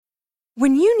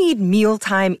When you need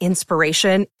mealtime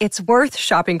inspiration, it's worth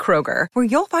shopping Kroger, where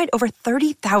you'll find over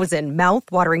 30,000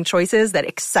 mouth-watering choices that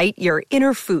excite your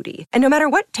inner foodie. And no matter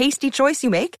what tasty choice you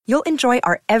make, you'll enjoy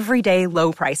our everyday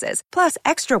low prices, plus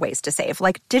extra ways to save,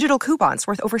 like digital coupons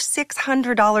worth over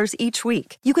 $600 each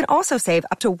week. You can also save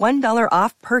up to $1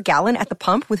 off per gallon at the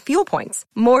pump with fuel points.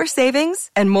 More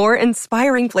savings and more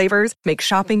inspiring flavors make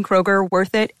shopping Kroger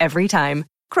worth it every time.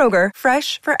 Kroger,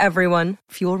 fresh for everyone.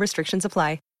 Fuel restrictions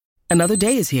apply. Another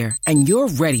day is here, and you're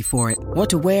ready for it. What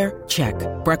to wear? Check.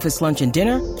 Breakfast, lunch, and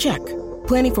dinner? Check.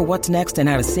 Planning for what's next and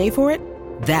how to save for it?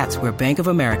 That's where Bank of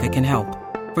America can help.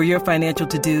 For your financial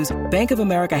to-dos, Bank of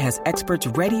America has experts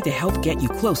ready to help get you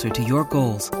closer to your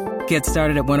goals. Get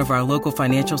started at one of our local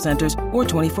financial centers or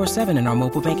 24/7 in our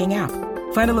mobile banking app.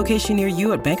 Find a location near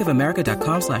you at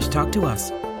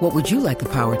bankofamerica.com/talktous. What would you like the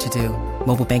power to do?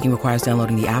 Mobile banking requires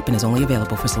downloading the app and is only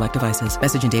available for select devices.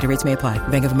 Message and data rates may apply.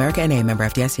 Bank of America N.A., member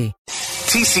FDIC.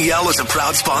 TCL is a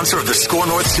proud sponsor of the Score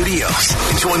North Studios.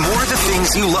 Enjoy more of the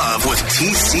things you love with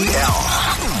TCL.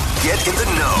 Get in the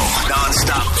know.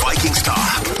 Non-stop Vikings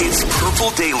talk. It's Purple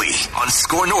Daily on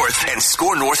Score North and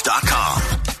ScoreNorth.com.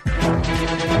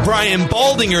 Brian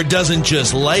Baldinger doesn't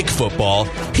just like football,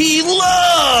 he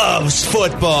loves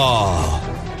football.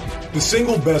 The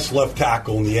single best left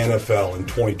tackle in the NFL in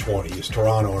 2020 is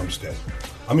Teron Armstead.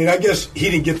 I mean, I guess he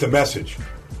didn't get the message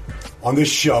on this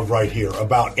shove right here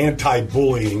about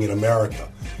anti-bullying in America.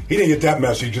 He didn't get that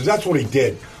message because that's what he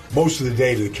did most of the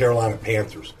day to the Carolina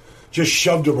Panthers. Just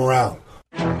shoved him around.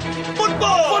 Football!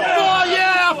 Football,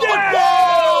 yeah!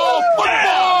 Football!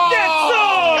 Football!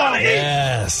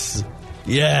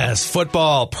 Yes,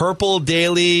 football. Purple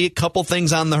Daily, couple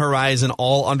things on the horizon,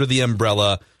 all under the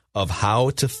umbrella of how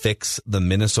to fix the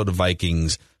Minnesota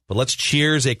Vikings. But let's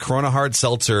cheers a Corona Hard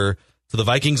Seltzer to the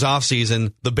Vikings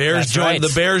offseason. The Bears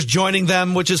the Bears joining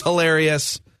them, which is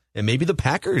hilarious. And maybe the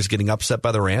Packers getting upset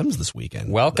by the Rams this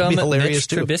weekend. Welcome, Mitch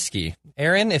Trubisky.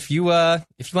 Aaron, if you want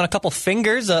a couple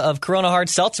fingers of Corona Hard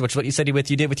Seltzer, which is what you said you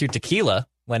did with your tequila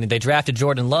when they drafted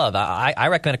Jordan Love, I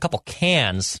recommend a couple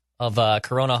cans of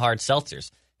Corona Hard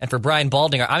Seltzers. And for Brian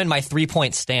Baldinger, I'm in my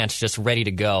 3-point stance, just ready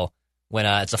to go when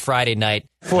it's a Friday night.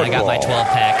 And I got my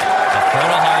 12-pack of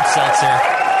Corona Hard Seltzer.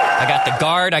 I got the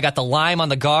guard. I got the lime on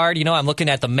the guard. You know, I'm looking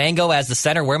at the mango as the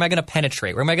center. Where am I going to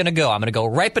penetrate? Where am I going to go? I'm going to go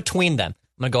right between them.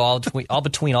 I'm going to go all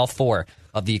between all four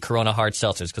of the Corona Hard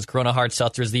Seltzers, because Corona Hard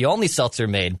Seltzer is the only seltzer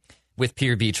made with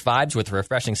pure beach vibes with a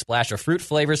refreshing splash of fruit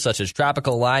flavors such as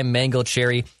tropical lime, mango,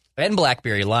 cherry, and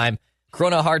blackberry lime.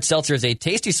 Corona Hard Seltzer is a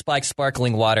tasty spiked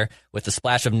sparkling water with a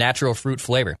splash of natural fruit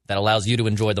flavor that allows you to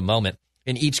enjoy the moment.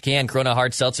 In each can, Corona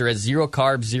Hard Seltzer has 0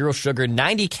 carbs, 0 sugar,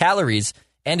 90 calories,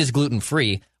 and is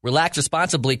gluten-free. Relax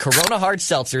responsibly. Corona Hard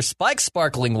Seltzer, spiked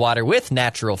sparkling water with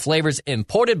natural flavors,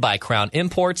 imported by Crown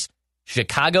Imports,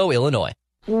 Chicago, Illinois.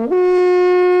 You like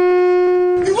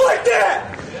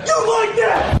that? You like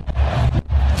that?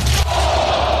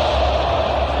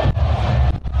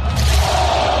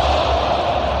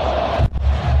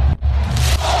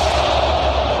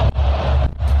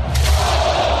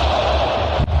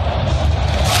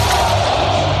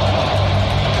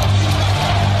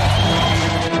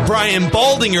 Brian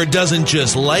Baldinger doesn't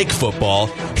just like football,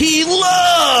 he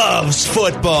loves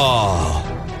football.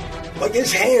 Like,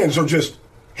 his hands are just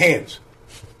hands.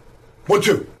 1,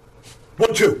 2.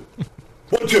 1, 2.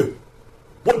 1, 2.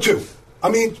 1, 2. I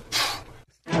mean,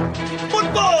 football!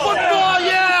 Football,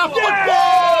 yeah!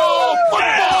 Football!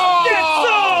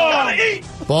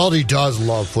 Football! Baldy does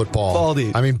love football.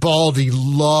 Baldy. I mean, Baldy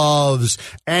loves.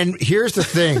 And here's the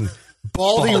thing.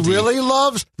 Baldy really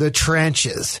loves the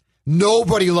trenches.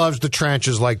 Nobody loves the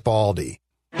trenches like Baldy.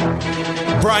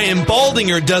 Brian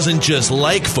Baldinger doesn't just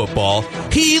like football,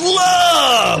 he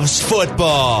loves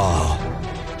football.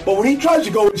 but when he tries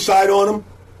to go inside on him,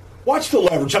 watch the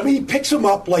leverage. I mean, he picks him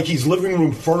up like he's living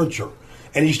room furniture,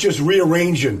 and he's just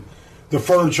rearranging the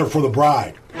furniture for the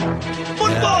bride.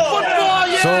 Football!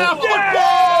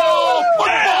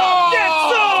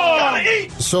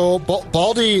 So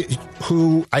Baldy,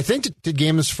 who I think did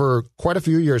games for quite a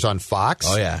few years on Fox.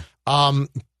 Oh, yeah.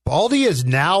 Baldy is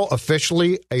now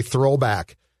officially a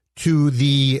throwback to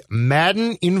the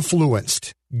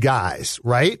Madden-influenced guys,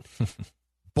 right?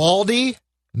 Baldy,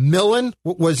 Millen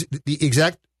was the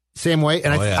exact same way,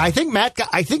 and I think Matt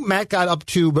got up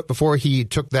to, but before he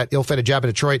took that ill-fated job in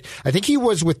Detroit, I think he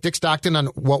was with Dick Stockton on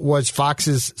what was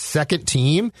Fox's second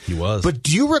team. He was. But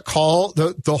do you recall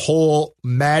the whole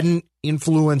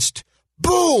Madden-influenced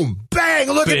Boom, bang,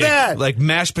 look Big, at that. like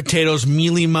mashed potatoes,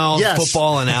 mealy mouth, Yes.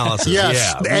 football analysis.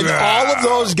 Yes, Yeah. and all of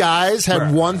those guys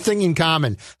had one thing in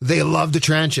common. They love the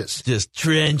trenches. Just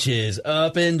trenches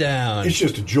up and down. It's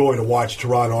just a joy to watch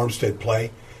Teron Armstead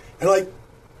play. And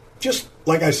just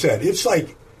like I said, it's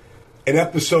like an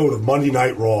episode of Monday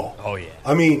Night Raw. Oh, yeah.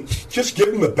 I mean, just give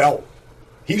him the belt.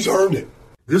 He's earned it.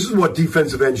 This is what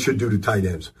defensive ends should do to tight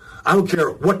ends. I don't care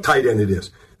what tight end it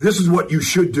is. This is what you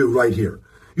should do right here.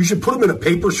 You should put him in a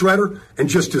paper shredder and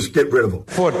just get rid of him.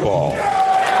 Football.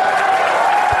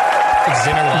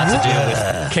 Zinner wants to do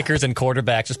with kickers and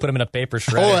quarterbacks. Just put them in a paper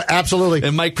shredder. Oh, absolutely.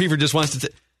 And Mike Prever just wants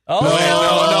to... Oh,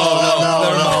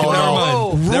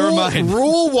 Never mind.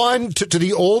 Rule one to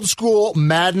the old school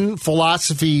Madden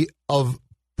philosophy of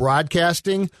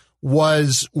broadcasting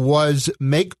was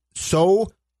make so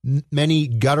many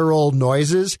guttural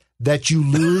noises that you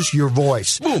lose your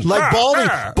voice. Like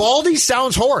Baldy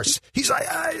sounds hoarse. He's like,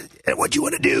 what you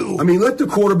want to do? I mean, let the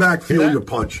quarterback feel your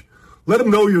punch. Let him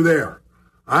know you're there.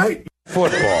 All right?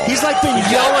 Football. He's like been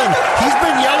yelling. He's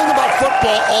been yelling about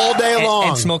football all day long.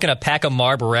 And smoking a pack of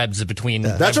Marb Rebs between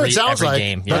That's what it sounds every like.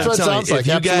 game. That's what it sounds like.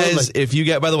 If you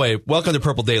get, by the way, welcome to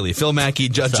Purple Daily. Phil Mackey,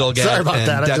 Judd Zolgad, Sorry about and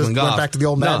that. I Declan just Goff. went back to the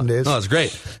old Madden days. No, it's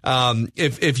great.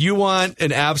 If you want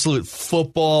an absolute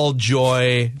football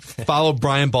joy, follow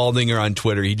Brian Baldinger on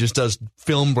Twitter. He just does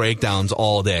film breakdowns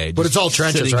all day. But it's all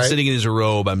trenches, right? Sitting in his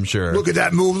robe, I'm sure. Look at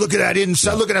that move. Look at that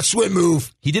inside. Look at that swim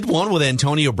move. He did one with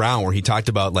Antonio Brown where he talked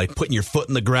about putting your foot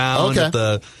in the ground.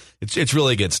 Okay. It's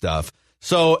really good stuff.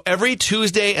 So every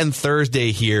Tuesday and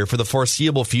Thursday here for the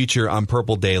foreseeable future on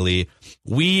Purple Daily,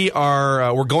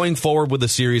 we're going forward with a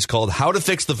series called How to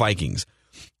Fix the Vikings.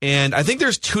 And I think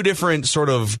there's two different sort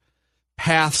of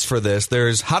paths for this.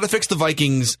 There's how to fix the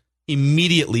Vikings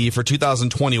immediately for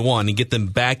 2021 and get them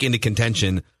back into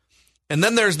contention. And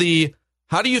then there's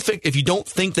how do you fix, if you don't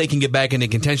think they can get back into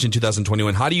contention in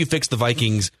 2021, how do you fix the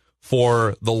Vikings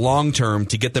for the long term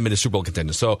to get them into Super Bowl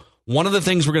contention? So one of the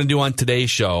things we're going to do on today's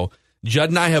show, Judd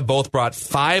and I have both brought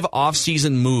 5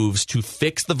 offseason moves to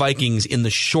fix the Vikings in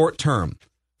the short term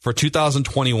for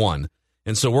 2021.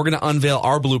 And so we're going to unveil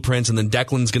our blueprints, and then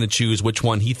Declan's going to choose which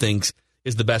one he thinks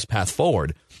is the best path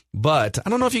forward. But I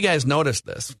don't know if you guys noticed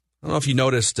this. I don't know if you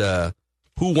noticed who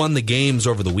won the games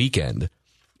over the weekend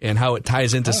and how it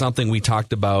ties into something we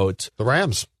talked about. The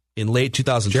Rams. In late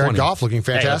 2020. Jared Goff looking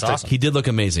fantastic. Hey, that's awesome. He did look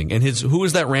amazing. And who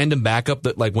was that random backup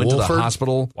that went Wolford? to the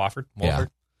hospital? Wolford. Yeah.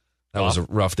 That was a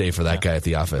rough day for that guy at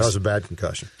the office. That was a bad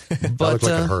concussion. That But looked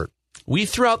like it hurt. we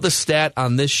threw out the stat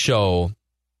on this show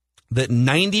that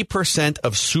 90%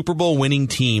 of Super Bowl winning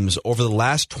teams over the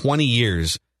last 20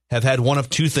 years have had one of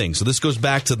two things. So this goes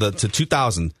back to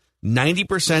 2000.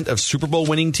 90% of Super Bowl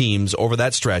winning teams over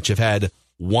that stretch have had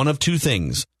one of two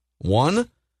things. One,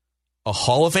 a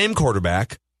Hall of Fame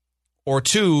quarterback, or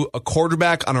two, a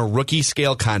quarterback on a rookie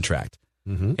scale contract.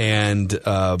 Mm-hmm. And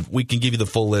we can give you the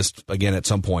full list again at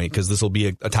some point because this will be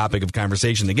a topic of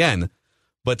conversation again.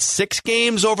 But 6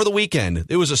 games over the weekend.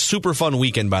 It was a super fun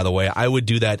weekend, by the way. I would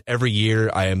do that every year.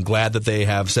 I am glad that they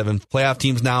have 7 playoff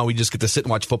teams now. We just get to sit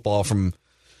and watch football from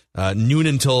noon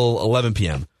until 11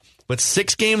 p.m. But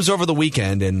 6 games over the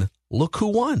weekend, and look who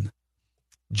won.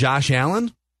 Josh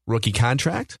Allen, rookie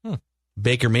contract.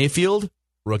 Baker Mayfield,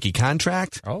 rookie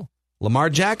contract. Oh. Lamar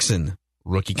Jackson,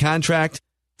 rookie contract.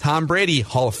 Tom Brady,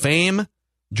 Hall of Fame.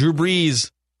 Drew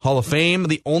Brees, Hall of Fame.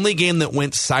 The only game that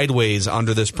went sideways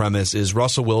under this premise is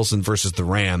Russell Wilson versus the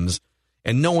Rams.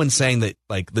 And no one's saying that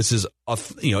this is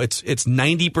it's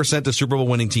 90% of Super Bowl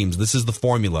winning teams. This is the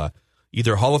formula.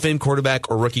 Either Hall of Fame quarterback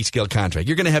or rookie scale contract.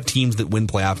 You're going to have teams that win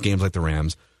playoff games like the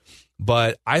Rams.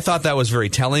 But I thought that was very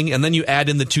telling. And then you add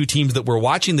in the 2 teams that were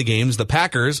watching the games, the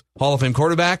Packers, Hall of Fame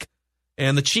quarterback,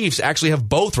 and the Chiefs actually have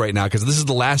both right now because this is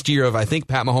the last year of, I think,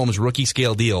 Pat Mahomes' rookie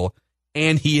scale deal,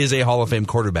 and he is a Hall of Fame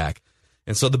quarterback.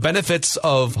 And so the benefits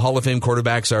of Hall of Fame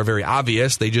quarterbacks are very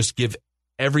obvious. They just give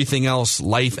everything else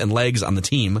life and legs on the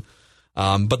team.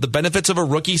 But the benefits of a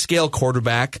rookie scale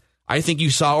quarterback, I think you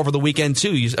saw over the weekend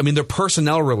too. They're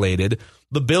personnel related.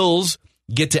 The Bills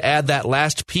get to add that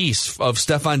last piece of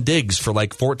Stephon Diggs for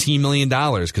 $14 million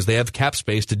because they have cap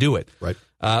space to do it. Right.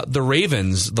 The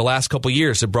Ravens, the last couple of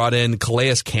years, have brought in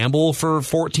Calais Campbell for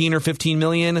 14 or 15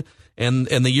 million. And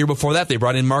the year before that, they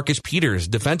brought in Marcus Peters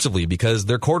defensively because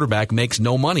their quarterback makes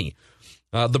no money.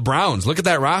 The Browns, look at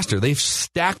that roster. They've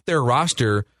stacked their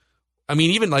roster.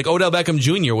 Even Odell Beckham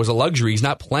Jr. was a luxury. He's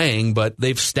not playing, but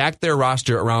they've stacked their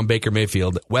roster around Baker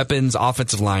Mayfield. Weapons,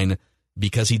 offensive line,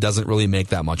 because he doesn't really make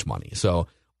that much money. So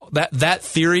that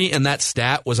theory and that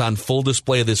stat was on full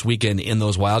display this weekend in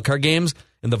those wildcard games.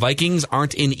 And the Vikings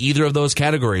aren't in either of those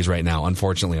categories right now,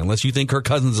 unfortunately, unless you think Kirk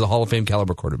Cousins is a Hall of Fame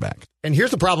caliber quarterback. And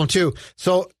here's the problem, too.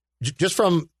 So just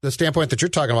from the standpoint that you're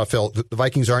talking about, Phil, the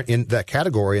Vikings aren't in that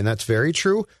category, and that's very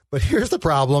true. But here's the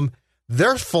problem.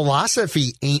 Their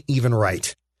philosophy ain't even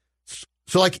right.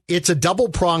 So, like, it's a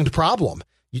double-pronged problem.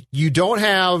 You don't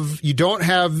have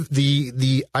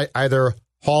the either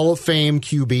Hall of Fame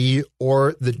QB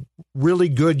or the really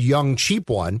good young cheap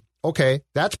one. Okay,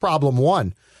 that's problem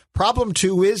one. Problem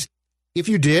two is, if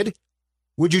you did,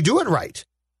 would you do it right?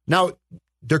 Now,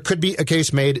 there could be a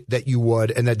case made that you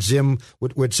would, and that Zim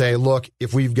would say, look,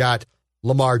 if we've got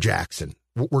Lamar Jackson,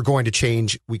 we're going to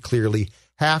change. We clearly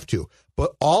have to.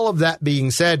 But all of that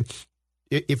being said,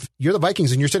 if you're the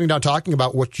Vikings and you're sitting down talking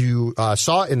about what you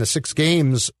saw in the 6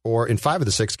 games, or in 5 of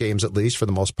the 6 games at least for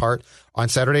the most part, on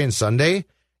Saturday and Sunday,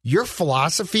 your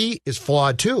philosophy is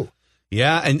flawed too.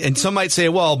 Yeah, and some might say,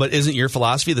 well, but isn't your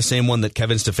philosophy the same one that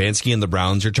Kevin Stefanski and the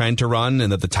Browns are trying to run,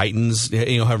 and that the Titans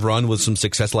have run with some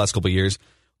success the last couple of years?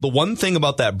 The one thing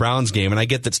about that Browns game, and I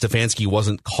get that Stefanski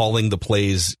wasn't calling the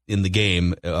plays in the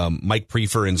game, Mike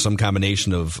Prefer and some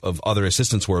combination of other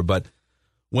assistants were, but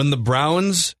when the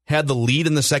Browns had the lead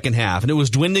in the second half, and it was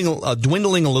dwindling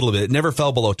a little bit, it never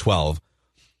fell below 12,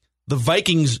 the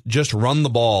Vikings just run the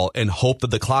ball and hope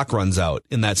that the clock runs out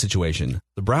in that situation.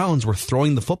 The Browns were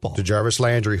throwing the football. To Jarvis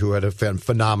Landry, who had a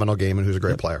phenomenal game and who's a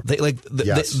great player.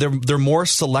 They're more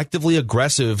selectively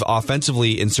aggressive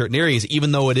offensively in certain areas,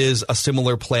 even though it is a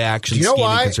similar play action scheme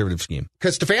and conservative scheme.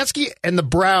 Because Stefanski and the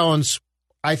Browns,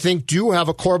 I think, do have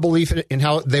a core belief in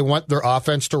how they want their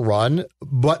offense to run,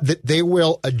 but that they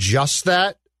will adjust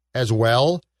that as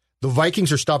well. The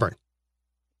Vikings are stubborn.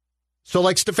 So,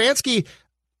 like, Stefanski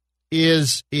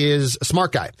is a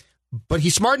smart guy, but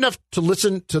he's smart enough to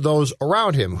listen to those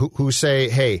around him who say,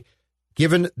 hey,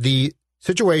 given the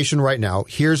situation right now,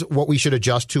 here's what we should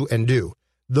adjust to and do.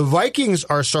 The Vikings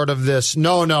are sort of this,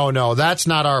 no, that's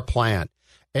not our plan.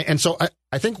 And so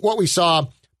I think what we saw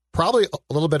probably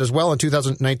a little bit as well in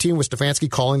 2019 with Stefanski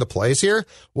calling the plays here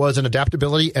was an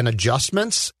adaptability and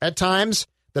adjustments at times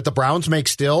that the Browns make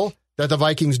still that the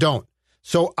Vikings don't.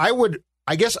 So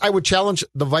I guess I would challenge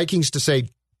the Vikings to say,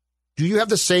 do you have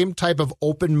the same type of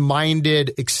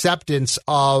open-minded acceptance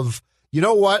of, you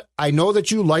know what, I know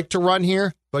that you like to run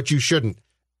here, but you shouldn't.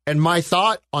 And my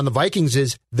thought on the Vikings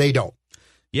is they don't.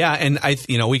 Yeah, and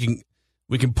we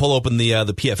can pull open the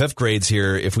PFF grades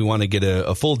here if we want to get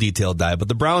a full detailed dive. But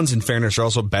the Browns, in fairness, are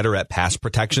also better at pass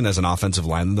protection as an offensive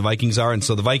line than the Vikings are. And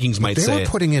so the Vikings might say they were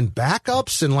putting in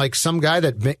backups and like some guy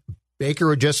that Baker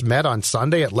had just met on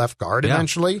Sunday at left guard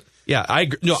eventually. Yeah, I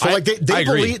agree. No, so I agree.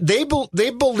 Agree. They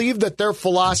believe that their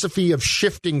philosophy of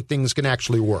shifting things can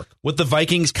actually work. What the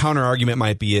Vikings counter argument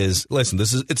might be is, listen,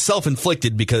 it's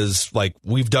self-inflicted because like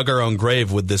we've dug our own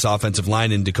grave with this offensive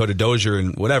line in Dakota Dozier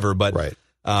and whatever. But right.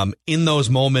 In those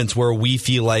moments where we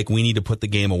feel like we need to put the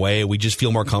game away, we just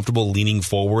feel more comfortable leaning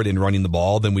forward and running the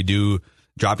ball than we do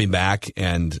dropping back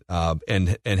and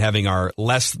having our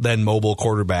less than mobile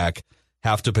quarterback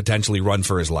have to potentially run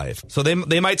for his life. So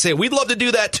they might say, we'd love to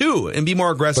do that too and be more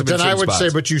aggressive. But then I would spots. say,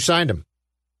 but you signed him.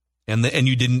 And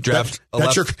you didn't draft a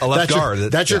left guard.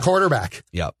 That's your quarterback.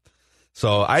 Yep.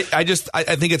 So I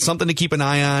think it's something to keep an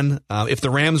eye on. If the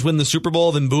Rams win the Super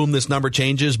Bowl, then boom, this number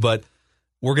changes. But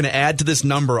we're going to add to this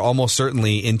number almost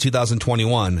certainly in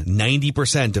 2021.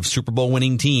 90% of Super Bowl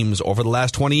winning teams over the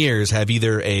last 20 years have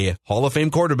either a Hall of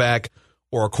Fame quarterback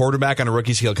or a quarterback on a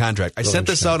rookie scale contract. I sent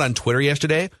this out on Twitter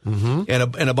yesterday, and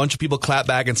a bunch of people clapped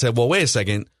back and said, well, wait a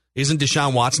second. Isn't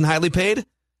Deshaun Watson highly paid?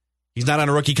 He's not on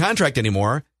a rookie contract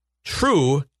anymore.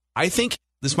 True. I think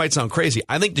this might sound crazy.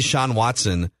 I think Deshaun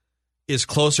Watson is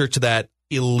closer to that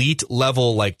elite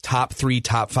level, like top 3,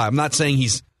 top 5. I'm not saying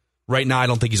he's right now. I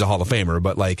don't think he's a Hall of Famer,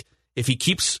 but like if he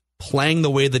keeps playing the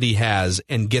way that he has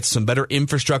and gets some better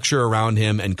infrastructure around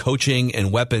him and coaching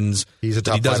and weapons he's a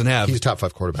top he doesn't have. He's a top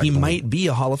 5 quarterback. He might be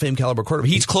a Hall of Fame caliber quarterback.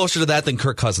 He's closer to that than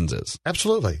Kirk Cousins is.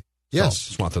 Absolutely. Yes. So,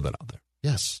 just want to throw that out there.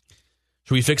 Yes.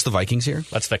 Should we fix the Vikings here?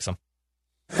 Let's fix them.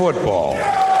 Football.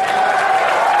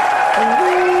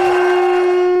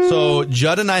 So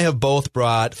Judd and I have both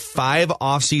brought 5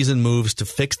 offseason moves to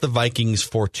fix the Vikings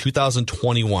for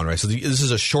 2021, right? So this is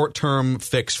a short-term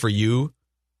fix for you.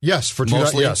 Yes, for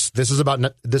yes. This is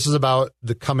about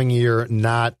the coming year,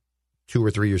 not 2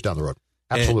 or 3 years down the road.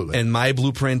 Absolutely. And my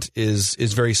blueprint is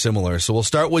very similar. So we'll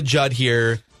start with Judd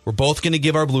here. We're both going to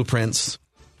give our blueprints,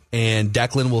 and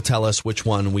Declan will tell us which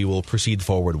one we will proceed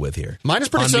forward with here. Mine is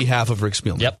pretty on behalf of Rick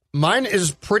Spielman. Yep. Mine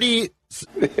is pretty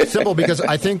simple because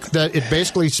I think that it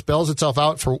basically spells itself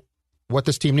out for what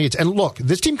this team needs. And look,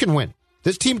 this team can win.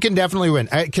 This team can definitely win.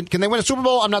 Can they win a Super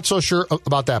Bowl? I'm not so sure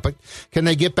about that, but can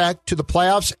they get back to the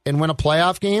playoffs and win a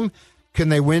playoff game? Can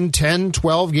they win 10,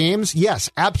 12 games? Yes,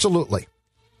 absolutely.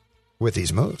 With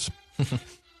these moves.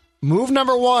 Move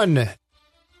number 1,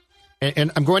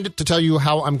 and I'm going to tell you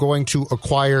how I'm going to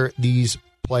acquire these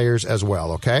players as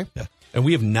well, okay? Yeah. And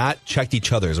we have not checked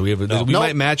each other's. We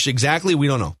might match exactly. We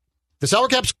don't know. The salary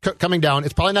cap's coming down.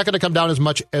 It's probably not going to come down as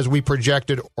much as we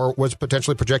projected or was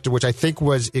potentially projected, which I think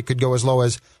was it could go as low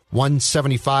as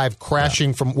 175,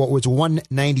 crashing from what was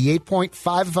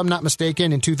 198.5, if I'm not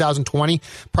mistaken, in 2020.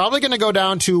 Probably going to go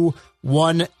down to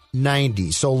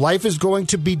 190. So life is going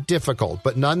to be difficult,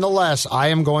 but nonetheless, I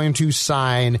am going to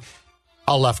sign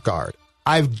a left guard.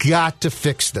 I've got to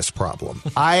fix this problem.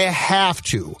 I have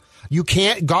to. You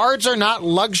can't, guards are not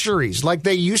luxuries like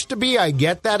they used to be. I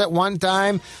get that at one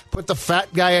time. Put the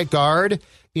fat guy at guard.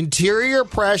 Interior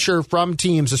pressure from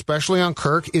teams, especially on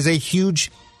Kirk, is a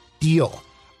huge deal.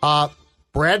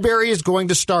 Bradbury is going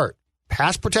to start.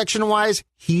 Pass protection-wise,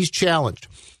 he's challenged.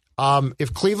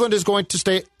 If Cleveland is going to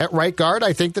stay at right guard,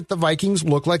 I think that the Vikings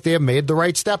look like they have made the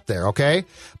right step there, okay?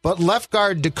 But left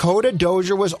guard, Dakota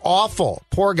Dozier was awful.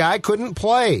 Poor guy couldn't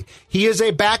play. He is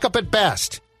a backup at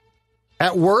best.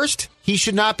 At worst, he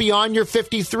should not be on your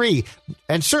 53,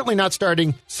 and certainly not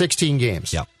starting 16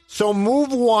 games. Yep. So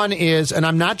move 1 is, and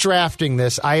I'm not drafting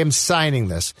this, I am signing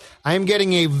this. I am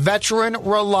getting a veteran,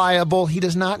 reliable, he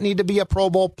does not need to be a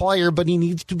Pro Bowl player, but he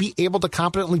needs to be able to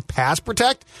competently pass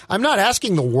protect. I'm not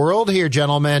asking the world here,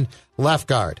 gentlemen. Left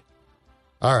guard.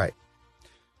 All right.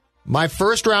 My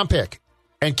first round pick.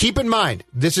 And keep in mind,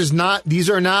 these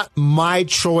are not my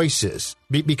choices,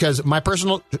 because my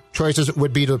personal choices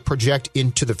would be to project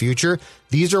into the future.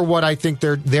 These are what I think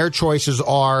their choices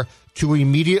are to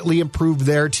immediately improve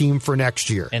their team for next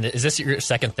year. And is this your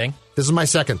second thing? This is my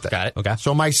second thing. Got it. Okay.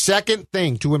 So my second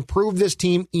thing to improve this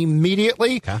team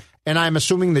immediately, okay. And I'm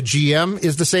assuming the GM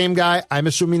is the same guy. I'm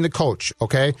assuming the coach,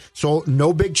 okay? So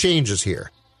no big changes here.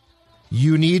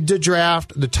 You need to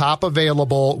draft the top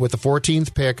available with the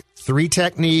 14th pick, 3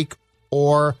 technique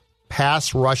or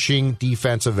pass rushing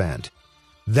defensive end.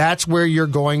 That's where you're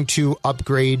going to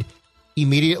upgrade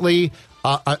immediately.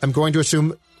 I'm going to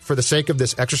assume, for the sake of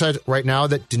this exercise right now,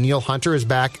 that Danielle Hunter is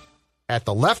back at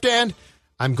the left end.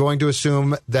 I'm going to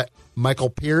assume that Michael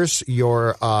Pierce,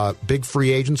 your big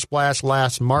free agent splash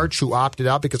last March, who opted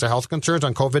out because of health concerns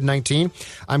on COVID-19,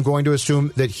 I'm going to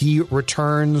assume that he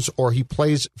returns or he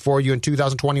plays for you in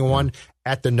 2021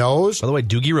 at the nose. By the way,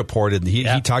 Doogie reported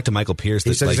he talked to Michael Pierce.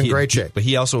 He said he's in great shape, but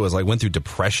he also went through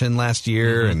depression last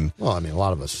year, and well, I mean, a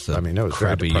lot of us. I mean, it was a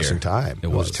very depressing time.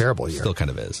 It was a terrible year. Still kind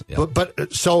of is. Yeah.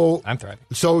 But so I'm thriving.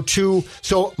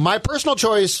 So my personal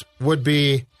choice would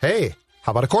be, hey,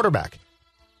 how about a quarterback?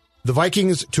 The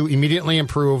Vikings, to immediately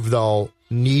improve, though,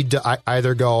 need to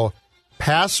either go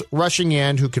pass rushing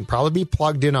end, who can probably be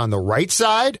plugged in on the right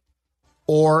side,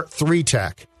 or 3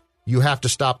 tech. You have to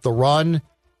stop the run,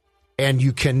 and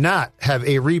you cannot have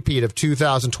a repeat of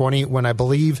 2020 when I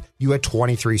believe you had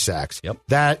 23 sacks. Yep.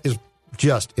 That is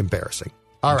just embarrassing.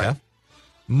 All right.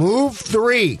 Move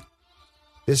 3.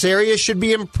 This area should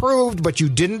be improved, but you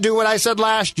didn't do what I said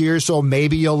last year, so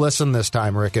maybe you'll listen this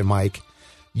time, Rick and Mike.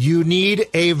 You need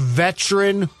a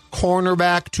veteran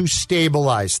cornerback to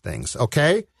stabilize things,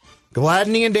 okay?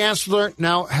 Gladney and Dantzler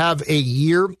now have a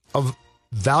year of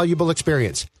valuable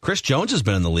experience. Chris Jones has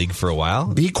been in the league for a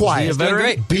while. Be quiet. He's doing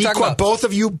great. Be quiet. Both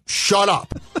of you, shut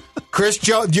up. Chris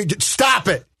Jones, stop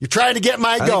it. You're trying to get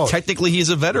my goat. Technically, he's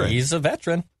a veteran. He's a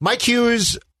veteran. Mike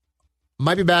Hughes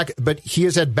might be back, but he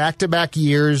has had back-to-back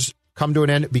years come to an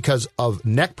end because of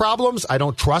neck problems. I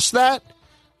don't trust that.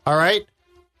 All right?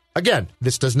 Again,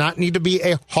 this does not need to be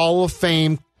a Hall of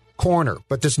Fame corner,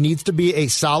 but this needs to be a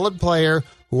solid player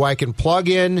who I can plug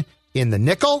in the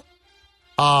nickel.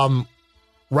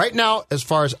 Right now, as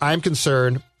far as I'm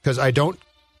concerned, because I don't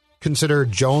consider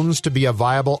Jones to be a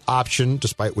viable option,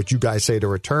 despite what you guys say to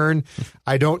return,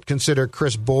 I don't consider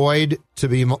Chris Boyd to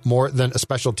be more than a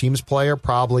special teams player,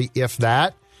 probably if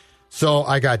that. So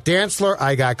I got Dantzler,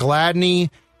 I got Gladney.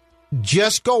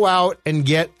 Just go out and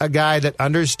get a guy that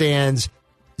understands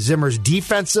Zimmer's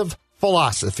defensive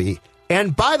philosophy.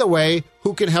 And by the way,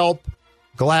 who can help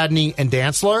Gladney and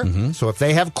Dantzler? Mm-hmm. So if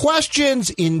they have questions,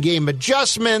 in-game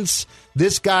adjustments,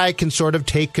 this guy can sort of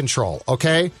take control,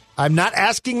 okay? I'm not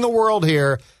asking the world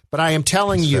here, but I am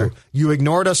telling you, you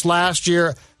ignored us last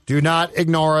year. Do not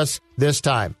ignore us this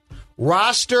time.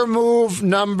 Roster move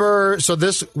so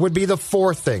this would be the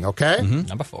 4th thing, okay? Mm-hmm.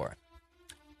 Number 4.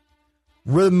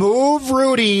 Remove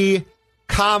Rudy,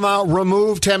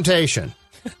 remove temptation.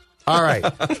 All right.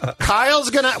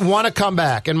 Kyle's going to want to come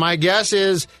back, and my guess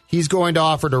is he's going to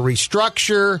offer to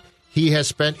restructure. He has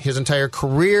spent his entire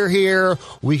career here.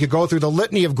 We could go through the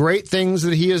litany of great things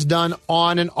that he has done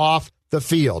on and off the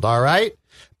field, all right?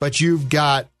 But you've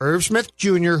got Irv Smith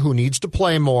Jr., who needs to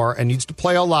play more and needs to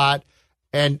play a lot,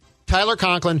 and Tyler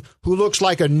Conklin, who looks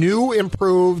like a new,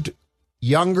 improved,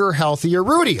 younger, healthier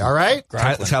Rudy, all right?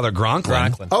 Tyler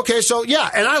Gronklin. Okay, so, yeah,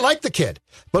 and I like the kid.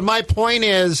 But my point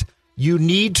is, you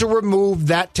need to remove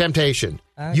that temptation.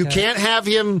 Okay. You can't have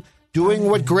him doing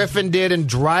what Griffin did and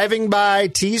driving by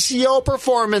TCO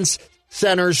Performance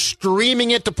Centers,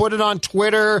 streaming it to put it on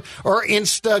Twitter or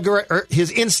Insta or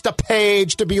his Insta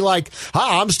page to be like,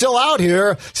 I'm still out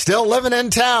here, still living in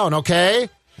town, okay?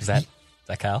 Is that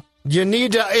Kyle? You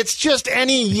need to. It's just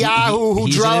any Yahoo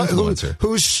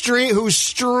who's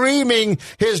streaming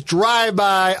his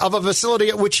drive-by of a facility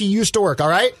at which he used to work. All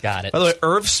right, got it. By the way,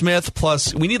 Irv Smith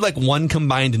plus we need like one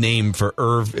combined name for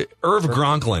Irv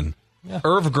Gronklin. Yeah.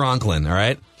 Irv Gronklin. All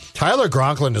right. Tyler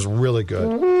Gronklin is really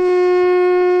good.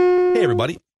 Hey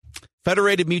everybody.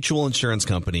 Federated Mutual Insurance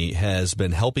Company has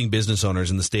been helping business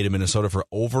owners in the state of Minnesota for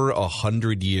over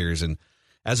 100 years, and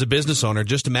as a business owner,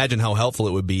 just imagine how helpful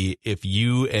it would be if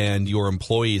you and your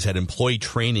employees had employee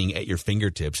training at your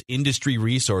fingertips, industry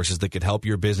resources that could help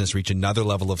your business reach another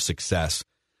level of success.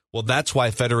 Well, that's why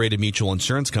Federated Mutual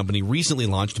Insurance Company recently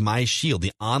launched MyShield,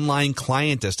 the online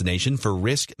client destination for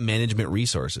risk management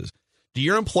resources. Do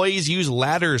your employees use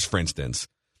ladders, for instance?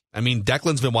 I mean,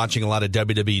 Declan's been watching a lot of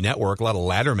WWE Network, a lot of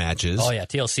ladder matches. Oh, yeah,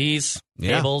 TLCs,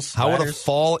 tables, How ladders. would a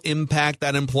fall impact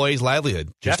that employee's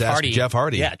livelihood? Jeff Hardy. Jeff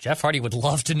Hardy. Yeah, Jeff Hardy would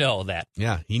love to know that.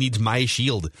 Yeah, he needs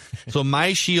MyShield. So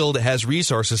MyShield has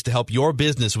resources to help your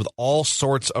business with all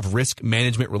sorts of risk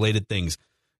management-related things.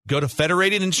 Go to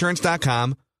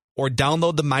federatedinsurance.com or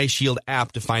download the MyShield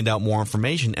app to find out more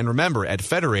information. And remember, at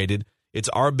Federated, it's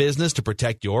our business to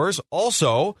protect yours.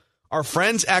 Also, our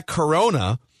friends at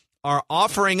Corona are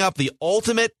offering up the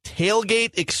ultimate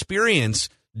tailgate experience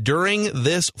during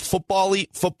this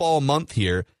football month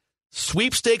here.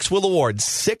 Sweepstakes will award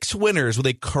 6 winners with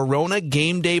a Corona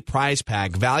Game Day prize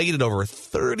pack valued at over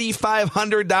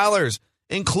 $3,500,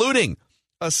 including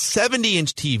a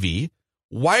 70-inch TV,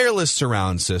 wireless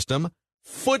surround system,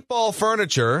 football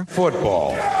furniture.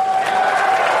 Football. Did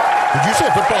you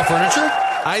say football furniture?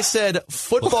 I said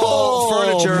football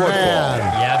furniture. Man.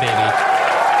 Yeah, baby.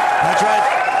 That's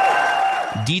right.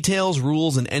 Details,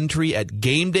 rules, and entry at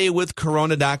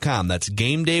GameDayWithCorona.com. That's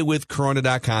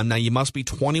GameDayWithCorona.com. Now, you must be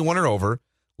 21 or over,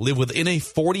 live within a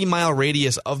 40-mile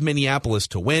radius of Minneapolis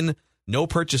to win. No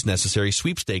purchase necessary.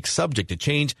 Sweepstakes subject to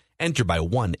change. Enter by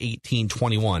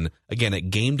 1-1821. Again, at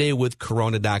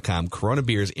GameDayWithCorona.com. Corona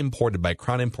beers imported by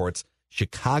Crown Imports,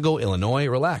 Chicago, Illinois.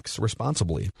 Relax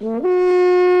responsibly.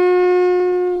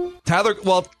 Tyler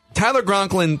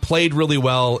Gronklin played really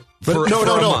well for a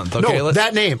month. Okay,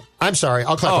 that name. I'm sorry.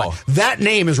 I'll clarify. That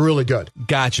name is really good.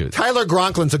 Gotcha. Tyler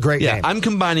Gronklin's a great name. I'm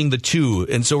combining the two,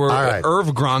 and so Irv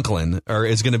Gronklin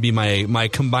is going to be my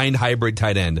combined hybrid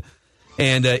tight end.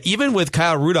 And even with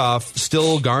Kyle Rudolph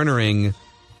still garnering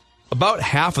about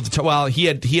half of the he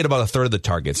had about a third of the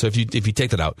target. So if you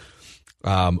take that out,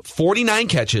 49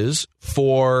 catches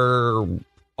for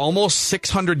almost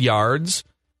 600 yards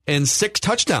and 6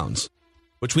 touchdowns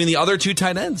between the other 2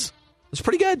 tight ends. It's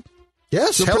pretty good.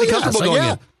 Yes, so pretty comfortable going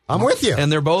in. I'm with you.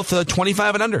 And they're both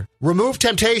 25 and under. Remove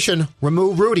temptation.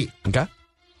 Remove Rudy. Okay.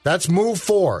 That's move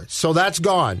 4. So that's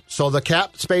gone. So the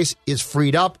cap space is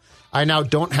freed up. I now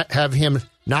don't have him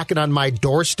knocking on my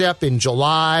doorstep in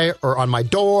July or on my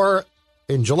door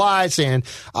in July saying,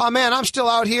 oh, man, I'm still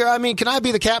out here. I mean, can I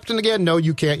be the captain again? No,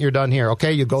 you can't. You're done here.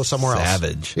 Okay, you go somewhere else.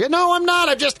 Savage. Yeah, no, I'm not.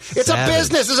 It's a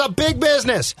business. It's a big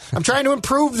business. I'm trying to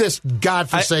improve this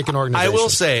godforsaken organization. I will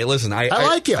say, listen, I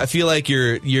like you. I feel like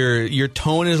your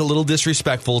tone is a little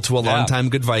disrespectful to a longtime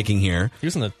good Viking here. He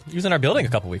was in our building a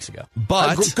couple weeks ago.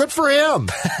 But good for him.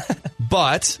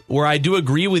 But where I do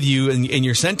agree with you in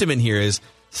your sentiment here is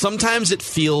sometimes it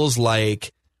feels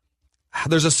like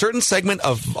there's a certain segment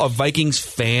of Vikings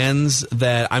fans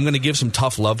that I'm going to give some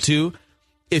tough love to.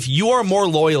 If you are more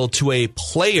loyal to a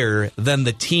player than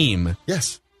the team,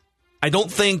 yes, I don't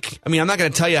think. I mean, I'm not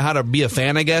going to tell you how to be a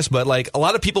fan, I guess, but like a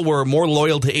lot of people were more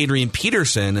loyal to Adrian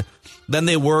Peterson than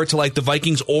they were to like the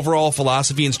Vikings' overall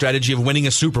philosophy and strategy of winning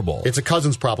a Super Bowl. It's a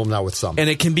Cousins problem now with some, and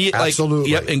it can be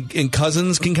absolutely. Like, yep, and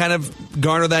Cousins can kind of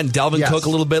garner that, and Dalvin Cook a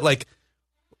little bit like.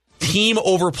 Team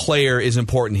over player is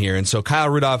important here. And so Kyle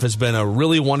Rudolph has been a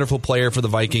really wonderful player for the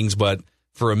Vikings, but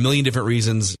for a million different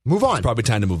reasons, move on. It's probably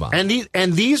time to move on.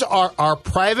 And these are our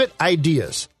private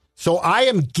ideas. So I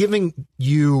am giving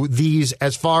you these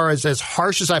as far as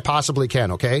harsh as I possibly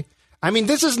can, okay? I mean,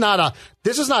 this is not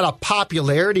This is not a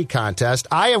popularity contest.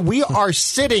 We are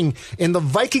sitting in the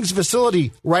Vikings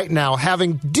facility right now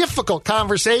having difficult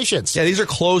conversations. Yeah, these are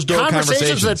closed-door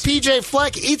conversations. That PJ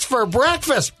Fleck eats for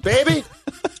breakfast, baby.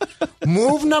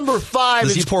 Move number 5.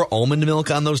 Does he pour almond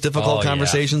milk on those difficult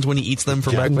conversations when he eats them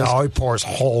for breakfast? No, he pours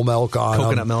whole milk on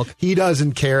coconut milk. He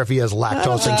doesn't care if he has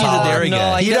lactose intolerance. He's a dairy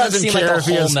guy. No, he doesn't care if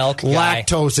he has guy.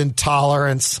 lactose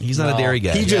intolerance. He's not a dairy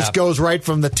guy. He just goes right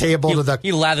from the table to the...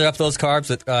 He lather up those carbs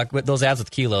with those abs with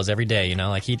kilos every day, you know?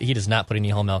 Like, he does not put any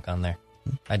whole milk on there.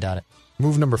 I doubt it.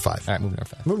 Move number 5. All right, move number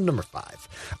 5. Move number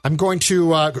 5. I'm going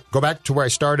to go back to where I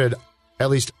started,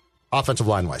 at least offensive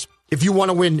line-wise. If you want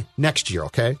to win next year,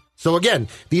 okay? So again,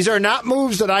 these are not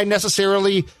moves that I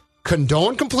necessarily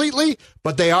condone completely,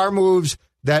 but they are moves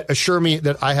that assure me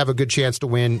that I have a good chance to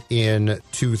win in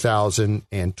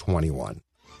 2021.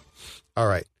 All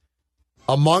right.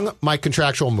 Among my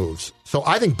contractual moves, so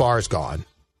I think Barr's gone.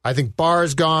 I think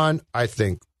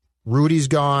Rudy's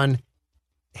gone.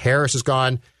 Harris is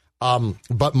gone.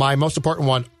 But my most important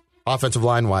one, offensive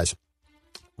line-wise,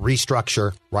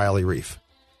 restructure Riley Reiff.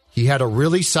 He had a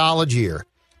really solid year.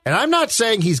 And I'm not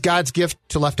saying he's God's gift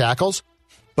to left tackles,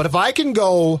 but if I can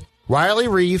go Riley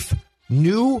Reiff,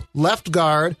 new left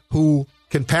guard who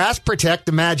can pass protect,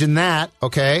 imagine that,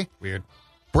 okay? Weird.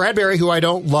 Bradbury, who I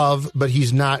don't love, but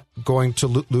he's not going to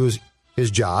lose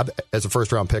his job as a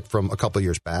first-round pick from a couple of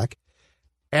years back.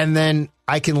 And then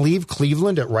I can leave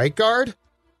Cleveland at right guard,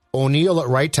 O'Neal at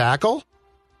right tackle.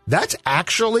 That's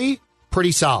actually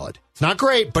pretty solid. It's not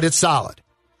great, but it's solid.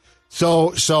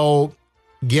 So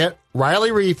get Riley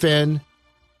Reiff in,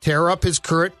 tear up his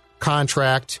current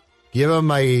contract, give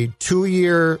him a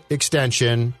 2-year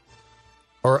extension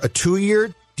or a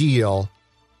 2-year deal,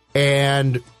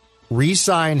 and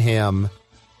re-sign him.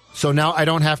 So now I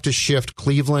don't have to shift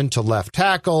Cleveland to left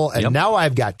tackle, and now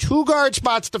I've got 2 guard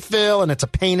spots to fill, and it's a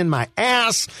pain in my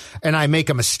ass, and I make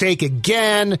a mistake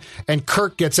again, and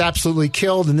Kirk gets absolutely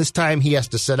killed, and this time he has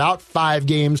to sit out 5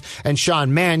 games, and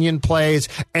Sean Mannion plays,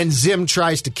 and Zim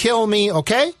tries to kill me,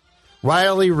 okay?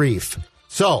 Riley Reiff.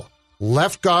 So,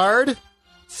 left guard,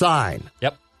 sign.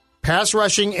 Yep. Pass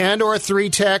rushing and or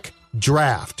 3-tech,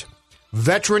 draft.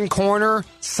 Veteran corner,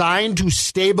 sign to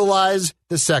stabilize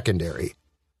the secondary.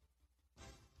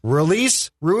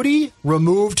 Release Rudy,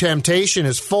 remove Temptation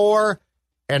is 4,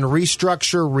 and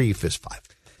restructure Reiff is 5.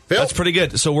 Phil? That's pretty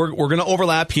good. So we're going to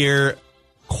overlap here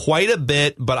quite a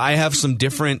bit, but I have some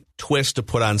different twists to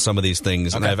put on some of these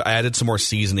things, and I've added some more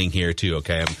seasoning here too.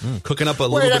 Okay, I'm cooking up a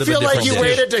little bit of a different I feel like you dish.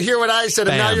 waited to hear what I said,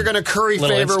 and now you're going to curry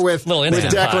favor with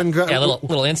Declan. Yeah,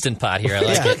 little instant pot here. I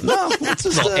like it. No, it's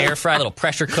just little air fry, little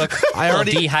pressure cook,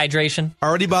 dehydration.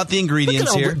 Already bought the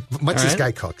ingredients here. Much this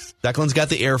guy cooks. Declan's got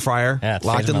the air fryer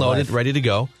locked and loaded, ready to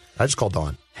go. I just called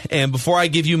Dawn. And before I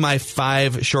give you my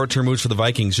 5 short-term moves for the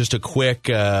Vikings, just a quick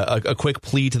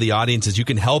plea to the audience is you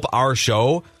can help our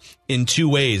show in 2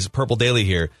 ways. Purple Daily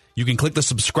here. You can click the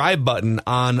subscribe button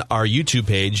on our YouTube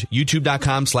page,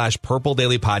 youtube.com/Purple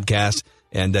Daily Podcast,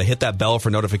 and hit that bell for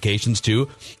notifications too.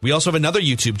 We also have another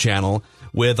YouTube channel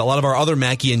with a lot of our other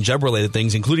Mackey and Jeb related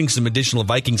things, including some additional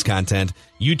Vikings content,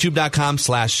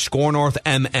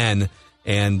 youtube.com/ScoreNorthMN.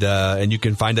 And you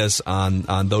can find us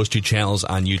on those 2 channels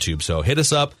on YouTube. So hit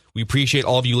us up. We appreciate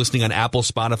all of you listening on Apple,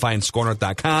 Spotify, and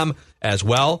ScoreNorth.com as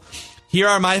well. Here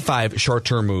are my 5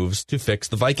 short-term moves to fix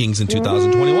the Vikings in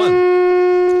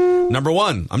 2021. Number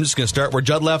 1, I'm just going to start where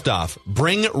Judd left off.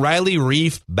 Bring Riley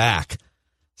Reiff back.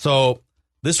 So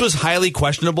this was highly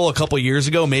questionable a couple years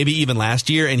ago, maybe even last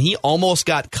year, and he almost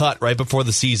got cut right before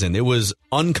the season. It was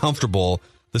uncomfortable,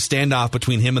 the standoff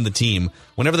between him and the team.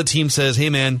 Whenever the team says, hey,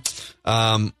 man,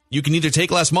 you can either take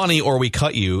less money or we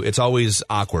cut you, it's always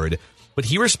awkward. But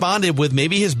he responded with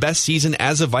maybe his best season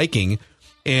as a Viking,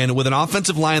 and with an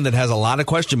offensive line that has a lot of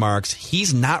question marks,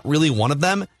 he's not really one of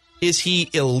them. Is he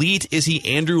elite? Is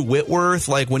he Andrew Whitworth,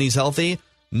 like when he's healthy?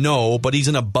 No, but he's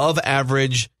an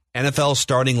above-average NFL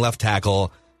starting left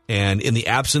tackle, and in the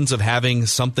absence of having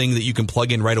something that you can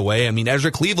plug in right away, I mean,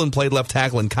 Ezra Cleveland played left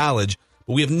tackle in college,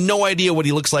 but we have no idea what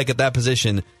he looks like at that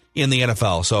position in the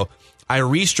NFL. So I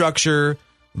restructure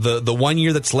the 1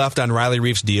 year that's left on Riley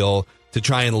Reiff's deal to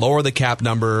try and lower the cap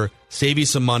number, save you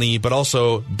some money, but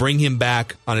also bring him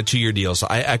back on a 2-year deal. So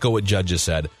I echo what Judd just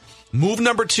said. Move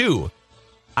number 2.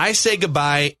 I say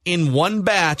goodbye in one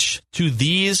batch to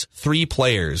these 3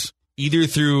 players, either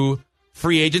through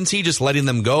free agency, just letting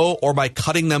them go, or by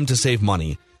cutting them to save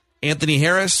money. Anthony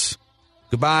Harris,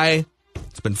 goodbye.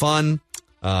 It's been fun.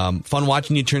 Fun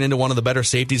watching you turn into one of the better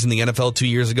safeties in the NFL 2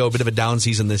 years ago. A bit of a down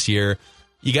season this year.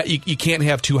 You can't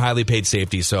have 2 highly paid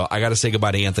safeties, so I got to say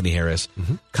goodbye to Anthony Harris.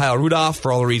 Mm-hmm. Kyle Rudolph,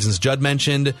 for all the reasons Judd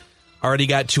mentioned. Already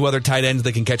got 2 other tight ends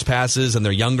that can catch passes, and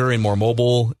they're younger and more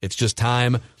mobile. It's just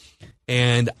time.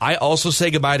 And I also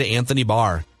say goodbye to Anthony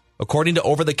Barr. According to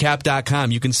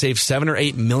overthecap.com, you can save $7 or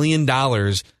 $8 million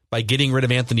by getting rid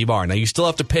of Anthony Barr. Now, you still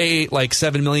have to pay like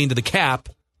 $7 million to the cap,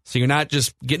 so you're not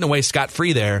just getting away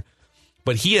scot-free there.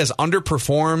 But he has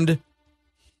underperformed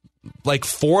like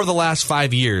 4 of the last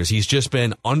 5 years. He's just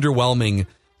been underwhelming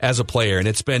as a player, and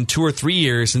it's been 2 or 3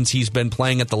 years since he's been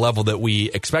playing at the level that we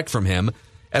expect from him.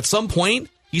 At some point,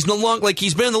 he's no longer like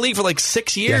he's been in the league for like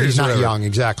 6 years. Yeah, he's not young,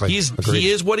 exactly. He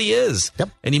is what he is. Yep.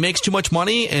 And he makes too much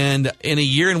money, and in a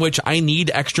year in which I need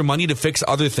extra money to fix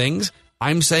other things,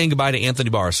 I'm saying goodbye to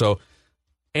Anthony Barr. So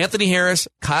Anthony Harris,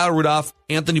 Kyle Rudolph,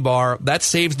 Anthony Barr, that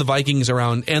saves the Vikings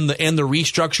around, and the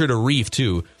restructure to Reef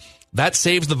too. That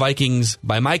saves the Vikings,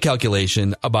 by my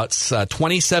calculation, about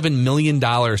 $27 million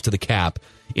to the cap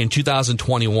in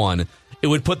 2021. It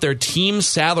would put their team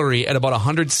salary at about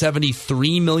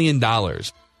 $173 million,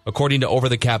 according to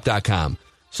overthecap.com.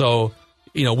 So,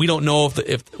 we don't know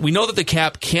if we know that the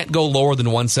cap can't go lower than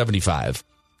 175.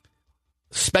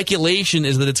 Speculation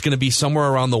is that it's going to be somewhere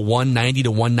around the 190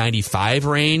 to 195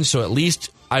 range. So at least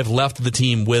I've left the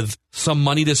team with some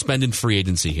money to spend in free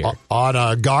agency here. On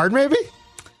a guard, maybe?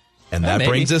 And that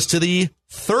brings us to the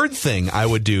third thing I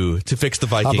would do to fix the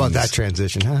Vikings. How about that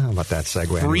transition? How about that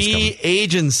segue? Free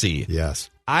agency. Yes.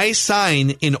 I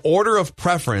sign, in order of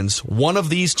preference, one of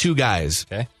these 2 guys.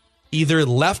 Okay. Either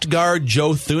left guard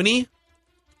Joe Thuney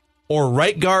or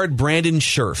right guard Brandon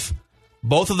Scherff.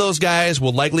 Both of those guys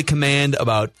will likely command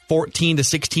about $14 to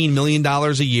 $16 million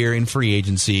a year in free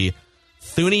agency.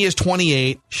 Thuney is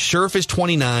 28. Scherff is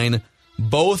 29.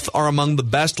 Both are among the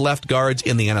best left guards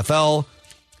in the NFL.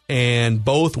 And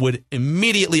both would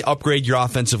immediately upgrade your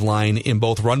offensive line in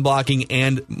both run blocking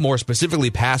and, more specifically,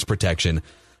 pass protection.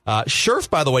 Scherff,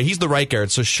 by the way, he's the right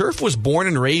guard. So Scherff was born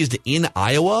and raised in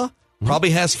Iowa, probably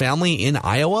has family in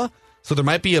Iowa. So there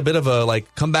might be a bit of a,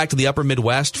 come back to the upper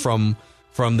Midwest from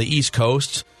the East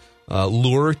Coast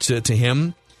lure to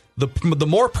him. The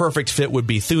more perfect fit would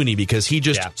be Thuney, because he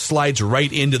just slides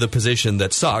right into the position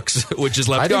that sucks, which is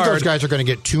left guard. I think those guys are going to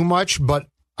get too much, but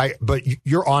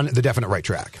you're on the definite right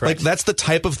track. Correct. That's the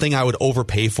type of thing I would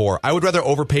overpay for. I would rather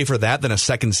overpay for that than a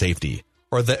second safety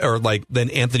than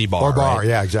Anthony Barr. Or Barr, right?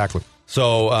 Yeah, exactly.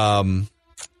 So,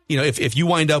 if you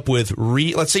wind up with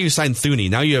let's say you sign Thuney,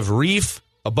 now you have Reef,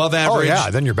 above average. Oh, yeah,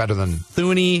 then you're better than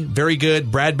Thuney, very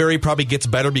good. Bradbury probably gets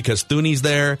better because Thuney's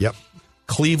there. Yep.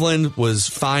 Cleveland was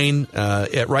fine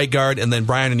at right guard, and then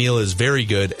Brian O'Neill is very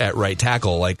good at right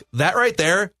tackle. Like that right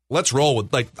there, let's roll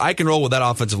with. I can roll with that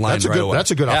offensive line away.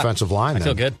 That's a good offensive line. I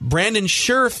feel good. Brandon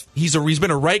Scherff, he's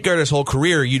been a right guard his whole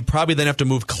career. You'd probably then have to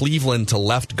move Cleveland to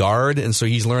left guard, and so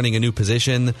he's learning a new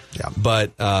position. Yeah.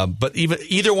 But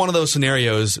either one of those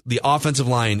scenarios, the offensive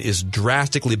line is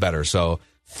drastically better. So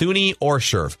Thuney or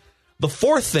Scherff. The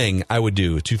fourth thing I would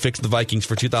do to fix the Vikings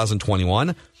for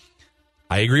 2021.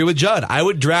 I agree with Judd. I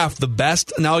would draft the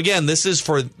best. Now, again, this is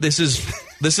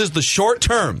the short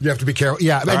term. You have to be careful.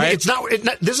 Yeah, right?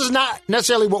 This is not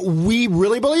necessarily what we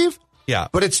really believe. Yeah,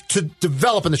 but it's to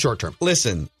develop in the short term.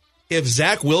 Listen, if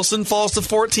Zach Wilson falls to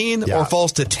 14 or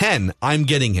falls to 10, I'm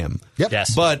getting him. Yep.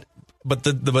 Yes. But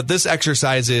this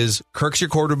exercise is Kirk's your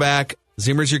quarterback,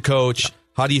 Zimmer's your coach.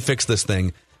 How do you fix this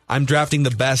thing? I'm drafting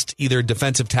the best either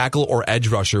defensive tackle or edge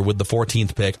rusher with the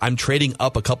 14th pick. I'm trading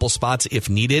up a couple spots if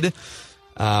needed.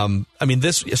 So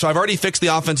I've already fixed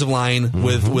the offensive line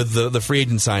with the free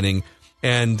agent signing,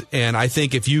 and I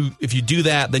think if you do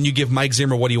that, then you give Mike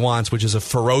Zimmer what he wants, which is a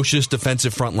ferocious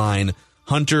defensive front line.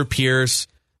 Hunter, Pierce,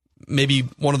 maybe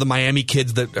one of the Miami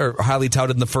kids that are highly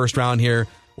touted in the first round here,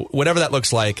 whatever that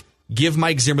looks like. Give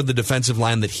Mike Zimmer the defensive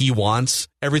line that he wants.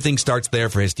 Everything starts there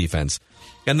for his defense.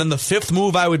 And then the fifth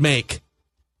move I would make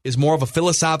is more of a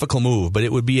philosophical move, but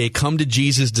it would be a come to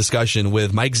Jesus discussion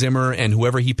with Mike Zimmer and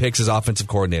whoever he picks as offensive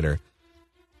coordinator.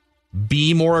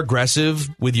 Be more aggressive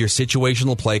with your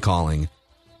situational play calling.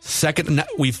 Second,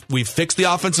 we've fixed the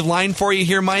offensive line for you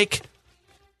here, Mike.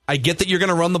 I get that you're going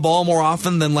to run the ball more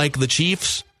often than like the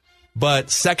Chiefs,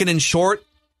 but second and short,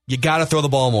 you got to throw the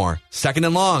ball more. Second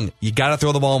and long, you got to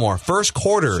throw the ball more. First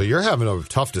quarter. So you're having a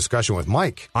tough discussion with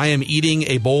Mike. I am eating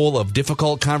a bowl of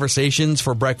difficult conversations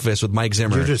for breakfast with Mike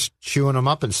Zimmer. You're just chewing them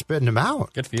up and spitting them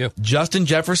out. Good for you. Justin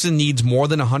Jefferson needs more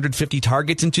than 150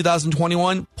 targets in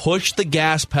 2021. Push the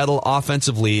gas pedal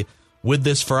offensively with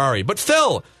this Ferrari. But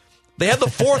Phil, they had the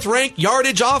fourth-ranked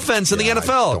yardage offense in the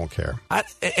NFL. I don't care.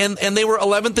 And they were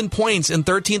 11th in points and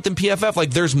 13th in PFF.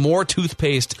 Like, there's more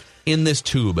toothpaste in this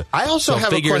tube. I also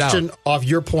have a question off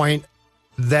your point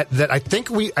that I think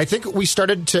we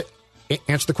started to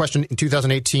answer the question in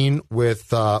 2018 with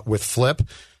Flip,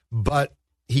 but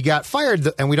he got fired,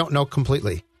 and we don't know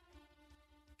completely.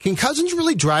 Can Cousins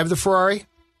really drive the Ferrari?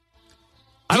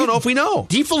 I don't know if we know.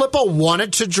 DiFilippo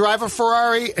wanted to drive a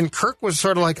Ferrari, and Kirk was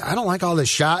sort of like, I don't like all this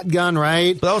shotgun,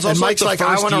 right? But that was also and Mike's like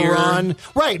I want to year. run.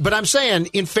 Right, but I'm saying,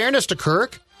 in fairness to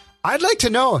Kirk, I'd like to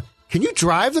know, can you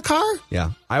drive the car?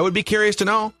 Yeah, I would be curious to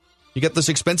know. You get this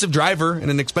expensive driver and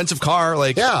an expensive car,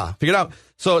 figure it out.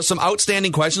 So some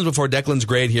outstanding questions before Declan's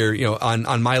grade here,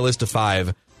 on my list of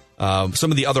 5.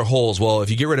 Some of the other holes. Well, if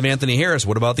you get rid of Anthony Harris,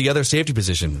 what about the other safety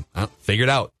position? Figure it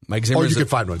out. Mike Zimmer. You could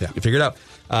find one, yeah. You figure it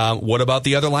out. What about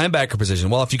the other linebacker position?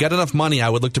 Well, if you got enough money, I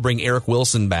would look to bring Eric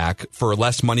Wilson back for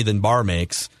less money than Barr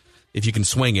makes, if you can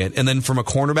swing it. And then from a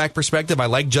cornerback perspective, I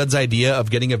like Judd's idea of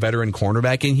getting a veteran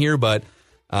cornerback in here, but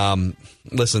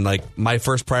listen, my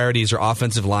first priorities are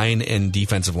offensive line and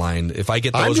defensive line. If I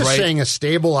get those right, I'm just saying a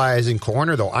stabilizing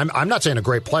corner, though. I'm not saying a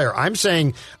great player. I'm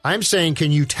saying,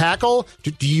 can you tackle?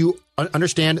 Do you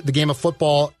understand the game of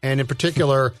football, and in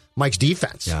particular, Mike's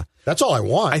defense? Yeah, that's all I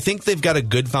want. I think they've got a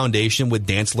good foundation with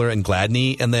Dantzler and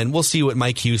Gladney, and then we'll see what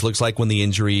Mike Hughes looks like when the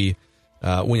injury,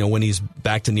 when he's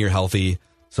back to near healthy.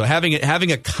 So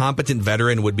having a competent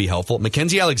veteran would be helpful.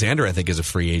 Mackenzie Alexander, I think, is a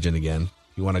free agent again.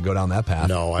 You want to go down that path?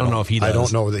 No, I don't know if he does. I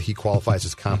don't know that he qualifies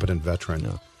as competent veteran.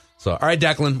 No. So, all right,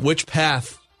 Declan, which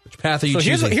path are you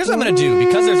choosing? Here's what I'm going to do.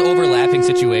 Because there's overlapping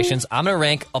situations, I'm going to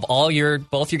rank of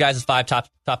both your guys' top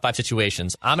 5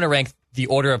 situations. I'm going to rank the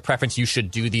order of preference you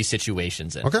should do these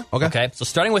situations in. Okay. So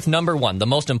starting with number 1, the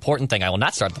most important thing. I will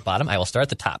not start at the bottom. I will start at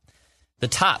the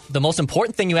top. The most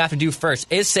important thing you have to do first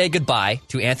is say goodbye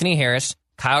to Anthony Harris,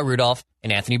 Kyle Rudolph,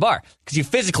 and Anthony Barr, because you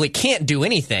physically can't do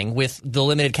anything with the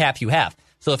limited cap you have.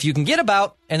 So if you can get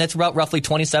about, and that's about roughly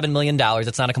 $27 million,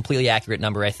 it's not a completely accurate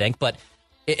number, I think, but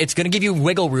it's going to give you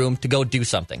wiggle room to go do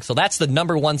something. So that's the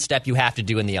number 1 step you have to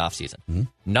do in the offseason. Mm-hmm.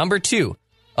 Number 2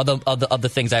 of the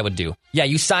things I would do,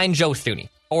 you sign Joe Thuney,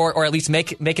 or at least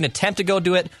make an attempt to go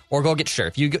do it, or go get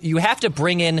Scherf. You have to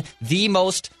bring in the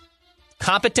most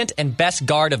competent and best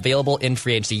guard available in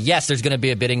free agency. Yes, there's going to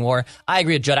be a bidding war. I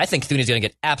agree with Judd. I think Thuney's going to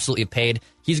get absolutely paid.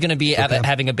 He's going to be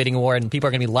having a bidding war, and people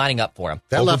are going to be lining up for him.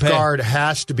 That left guard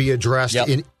has to be addressed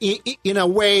in a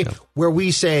way where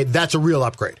we say that's a real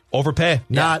upgrade. Overpay.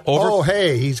 Not,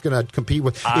 hey, he's going to compete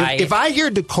with... If I hear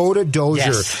Dakota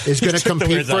Dozier is going to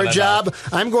compete for a job,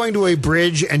 I'm going to a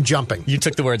bridge and jumping. You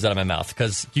took the words out of my mouth,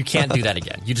 because you can't do that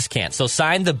again. You just can't. So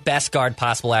sign the best guard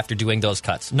possible after doing those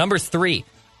cuts. Number 3,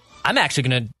 I'm actually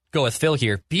going to go with Phil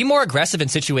here. Be more aggressive in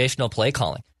situational play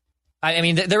calling. I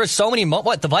mean, there were so many...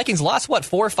 the Vikings lost, 4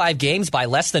 or 5 games by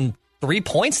less than 3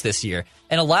 points this year.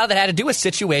 And a lot of that had to do with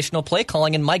situational play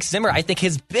calling. And Mike Zimmer, I think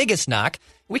his biggest knock,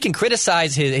 we can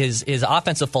criticize his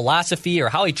offensive philosophy or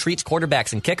how he treats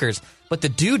quarterbacks and kickers, but the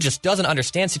dude just doesn't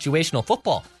understand situational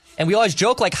football. And we always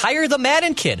joke, hire the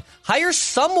Madden kid. Hire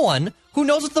someone who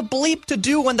knows what the bleep to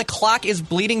do when the clock is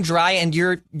bleeding dry and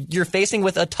you're facing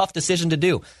with a tough decision to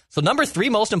do. So number 3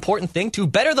 most important thing to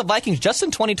better the Vikings just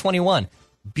in 2021,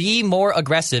 be more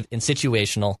aggressive in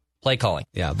situational play calling.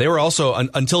 Yeah, they were also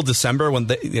until December when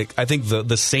I think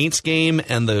the Saints game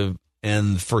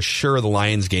and for sure the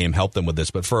Lions game helped them with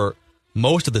this. But for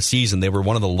most of the season, they were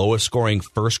one of the lowest scoring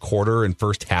first quarter and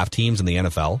first half teams in the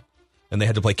NFL. And they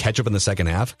had to play catch up in the second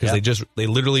half because they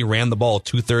literally ran the ball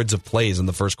 2/3 of plays in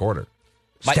the first quarter.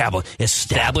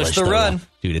 Establish the run.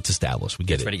 Dude, it's established. We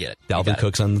get it. Ready to get it. Dalvin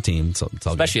Cook's on the team. So it's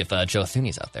all especially good. If Joe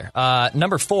Thuney's out there.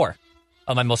 Number 4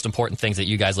 of my most important things that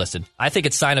you guys listed. I think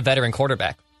it's sign a veteran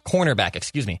cornerback.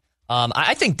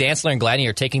 I think Dantzler and Gladney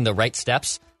are taking the right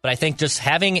steps, but I think just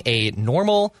having a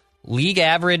normal league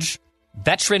average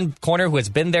veteran corner who has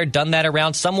been there, done that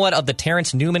around, somewhat of the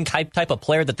Terrence Newman type of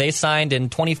player that they signed in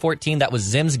 2014, that was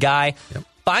Zim's guy. Yep.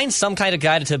 Find some kind of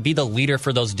guy to be the leader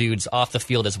for those dudes off the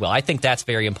field as well. I think that's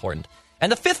very important.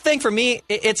 And the 5th thing for me,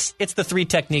 it's the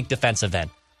 3-technique defensive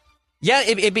end. Yeah,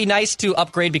 it'd be nice to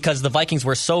upgrade because the Vikings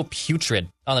were so putrid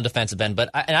on the defensive end,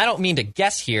 and I don't mean to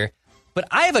guess here, but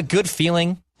I have a good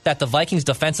feeling that the Vikings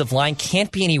defensive line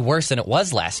can't be any worse than it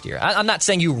was last year. I'm not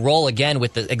saying you roll again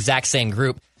with the exact same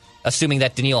group, assuming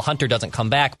that Danielle Hunter doesn't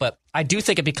come back, but I do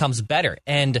think it becomes better.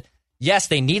 And yes,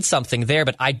 they need something there,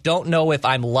 but I don't know if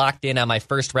I'm locked in on my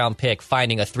first-round pick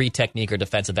finding a 3-technique or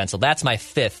defensive end. So that's my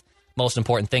 5th most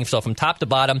important thing. So from top to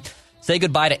bottom, say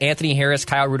goodbye to Anthony Harris,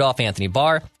 Kyle Rudolph, Anthony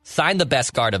Barr, sign the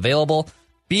best guard available,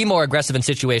 be more aggressive in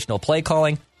situational play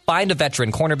calling, find a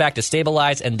veteran cornerback to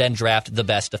stabilize, and then draft the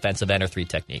best defensive end or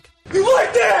 3-technique. You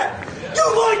like that?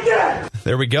 You like that?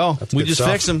 There we go. That's we good just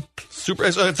stuff. fixed them.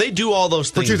 Super. So if they do all those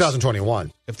things for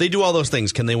 2021, if they do all those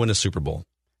things, can they win a Super Bowl?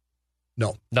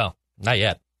 No, not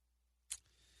yet.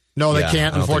 No, they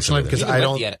can't. Unfortunately, because I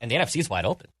don't. And the NFC's wide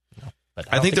open. But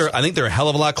I think they're a hell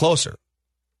of a lot closer.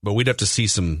 but we'd have to see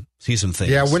some things.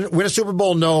 Yeah, win a Super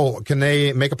Bowl? No. Can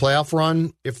they make a playoff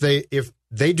run? If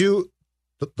they do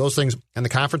those things and the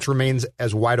conference remains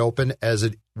as wide open as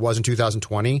it was in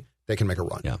 2020, they can make a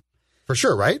run. Yeah, for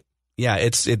sure, right? Yeah,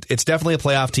 it's definitely a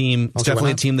playoff team. It's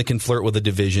definitely a team that can flirt with a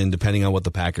division, depending on what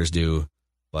the Packers do.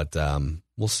 But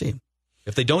we'll see.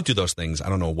 If they don't do those things, I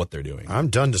don't know what they're doing. I'm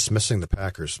done dismissing the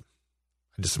Packers.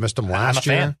 I dismissed them last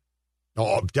year. Fan.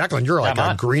 Oh, Declan, you're like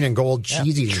a green and gold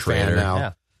cheesy fan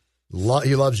now. Yeah.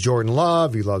 He loves Jordan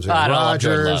Love. He loves Aaron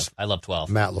Rodgers. I love 12.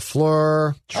 Matt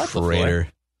LaFleur. Traitor.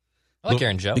 I like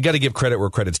Aaron Joe. You got to give credit where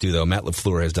credit's due, though. Matt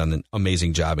LaFleur has done an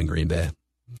amazing job in Green Bay.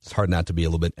 It's hard not to be a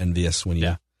little bit envious when you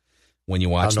watch I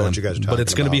don't know them. what you guys are but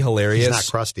it's going to about. be hilarious. He's not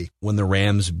crusty. When the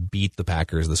Rams beat the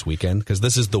Packers this weekend, because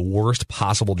this is the worst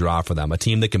possible draw for them. A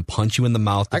team that can punch you in the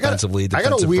mouth defensively. I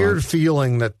got a weird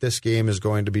feeling that this game is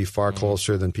going to be far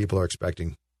closer than people are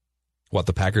expecting. What,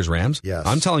 the Packers-Rams? Yes.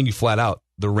 I'm telling you flat out,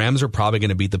 the Rams are probably going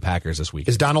to beat the Packers this week.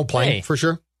 Is Donald playing for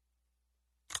sure?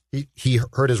 He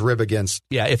hurt his rib against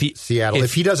Seattle.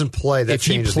 If he doesn't play, that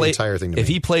changes the entire thing to me. If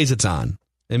he plays, it's on.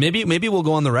 And maybe we'll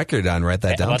go on the record and write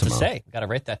that down tomorrow. We got to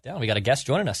write that down. We got a guest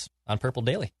joining us on Purple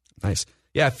Daily. Nice.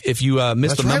 Yeah, if you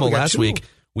missed the memo last week,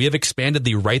 we have expanded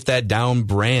the Write That Down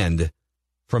brand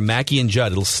from Mackey and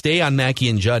Judd. It'll stay on Mackey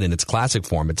and Judd in its classic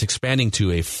form. It's expanding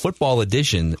to a football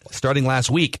edition starting last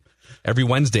week, every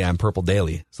Wednesday on Purple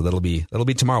Daily. So that'll be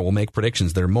tomorrow. We'll make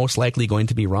predictions. They're most likely going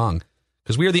to be wrong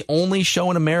because we are the only show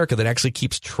in America that actually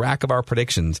keeps track of our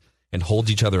predictions and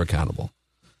holds each other accountable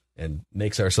and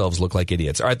makes ourselves look like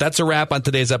idiots. All right, that's a wrap on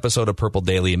today's episode of Purple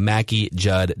Daily. Mackey,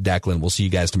 Judd, Declan. We'll see you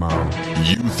guys tomorrow.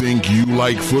 You think you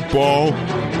like football?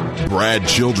 Brad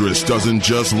Childress doesn't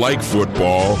just like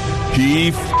football. He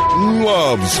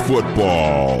loves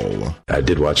football. I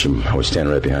did watch him. I was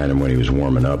standing right behind him when he was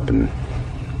warming up and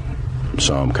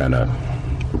saw him kind of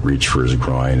reach for his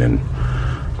groin and,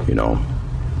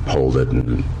 hold it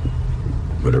and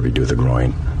whatever you do with the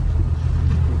groin.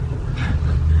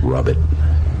 Rub it.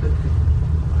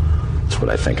 That's what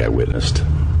I think I witnessed.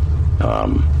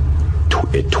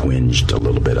 It twinged a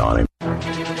little bit on him.